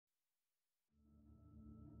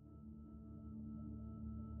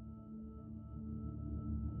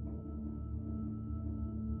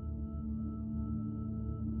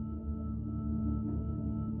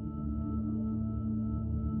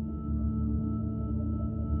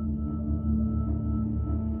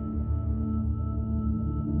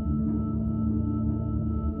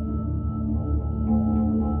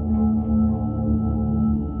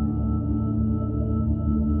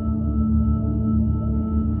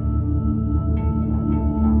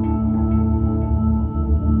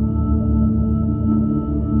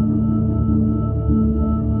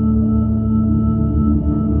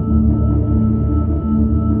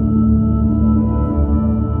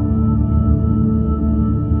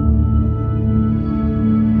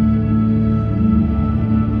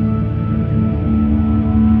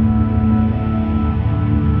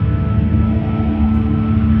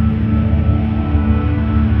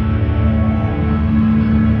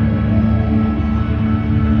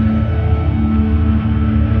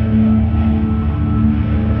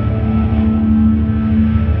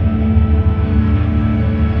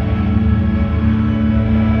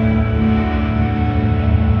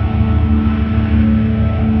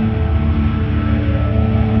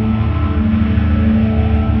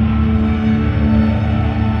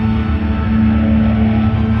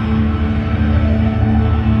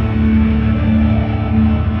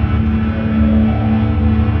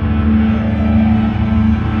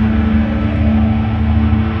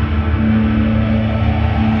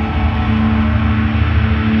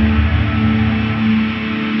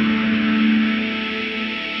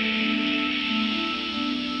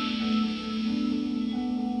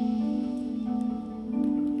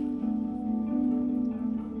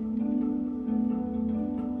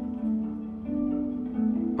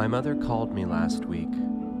My mother called me last week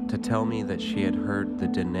to tell me that she had heard the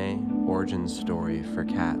Dene origin story for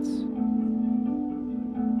cats.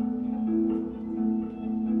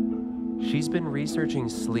 She's been researching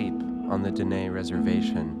sleep on the Dene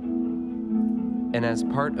reservation, and as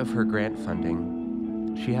part of her grant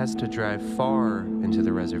funding, she has to drive far into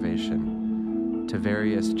the reservation to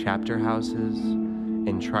various chapter houses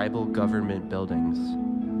and tribal government buildings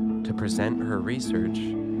to present her research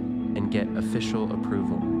and get official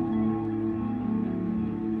approval.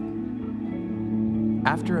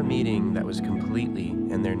 After a meeting that was completely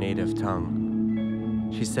in their native tongue,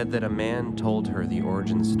 she said that a man told her the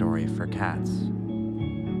origin story for cats.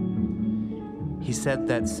 He said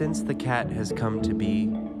that since the cat has come to be,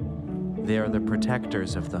 they are the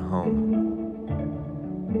protectors of the home.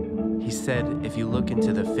 He said if you look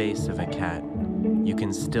into the face of a cat, you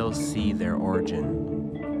can still see their origin.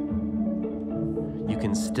 You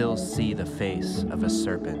can still see the face of a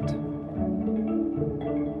serpent.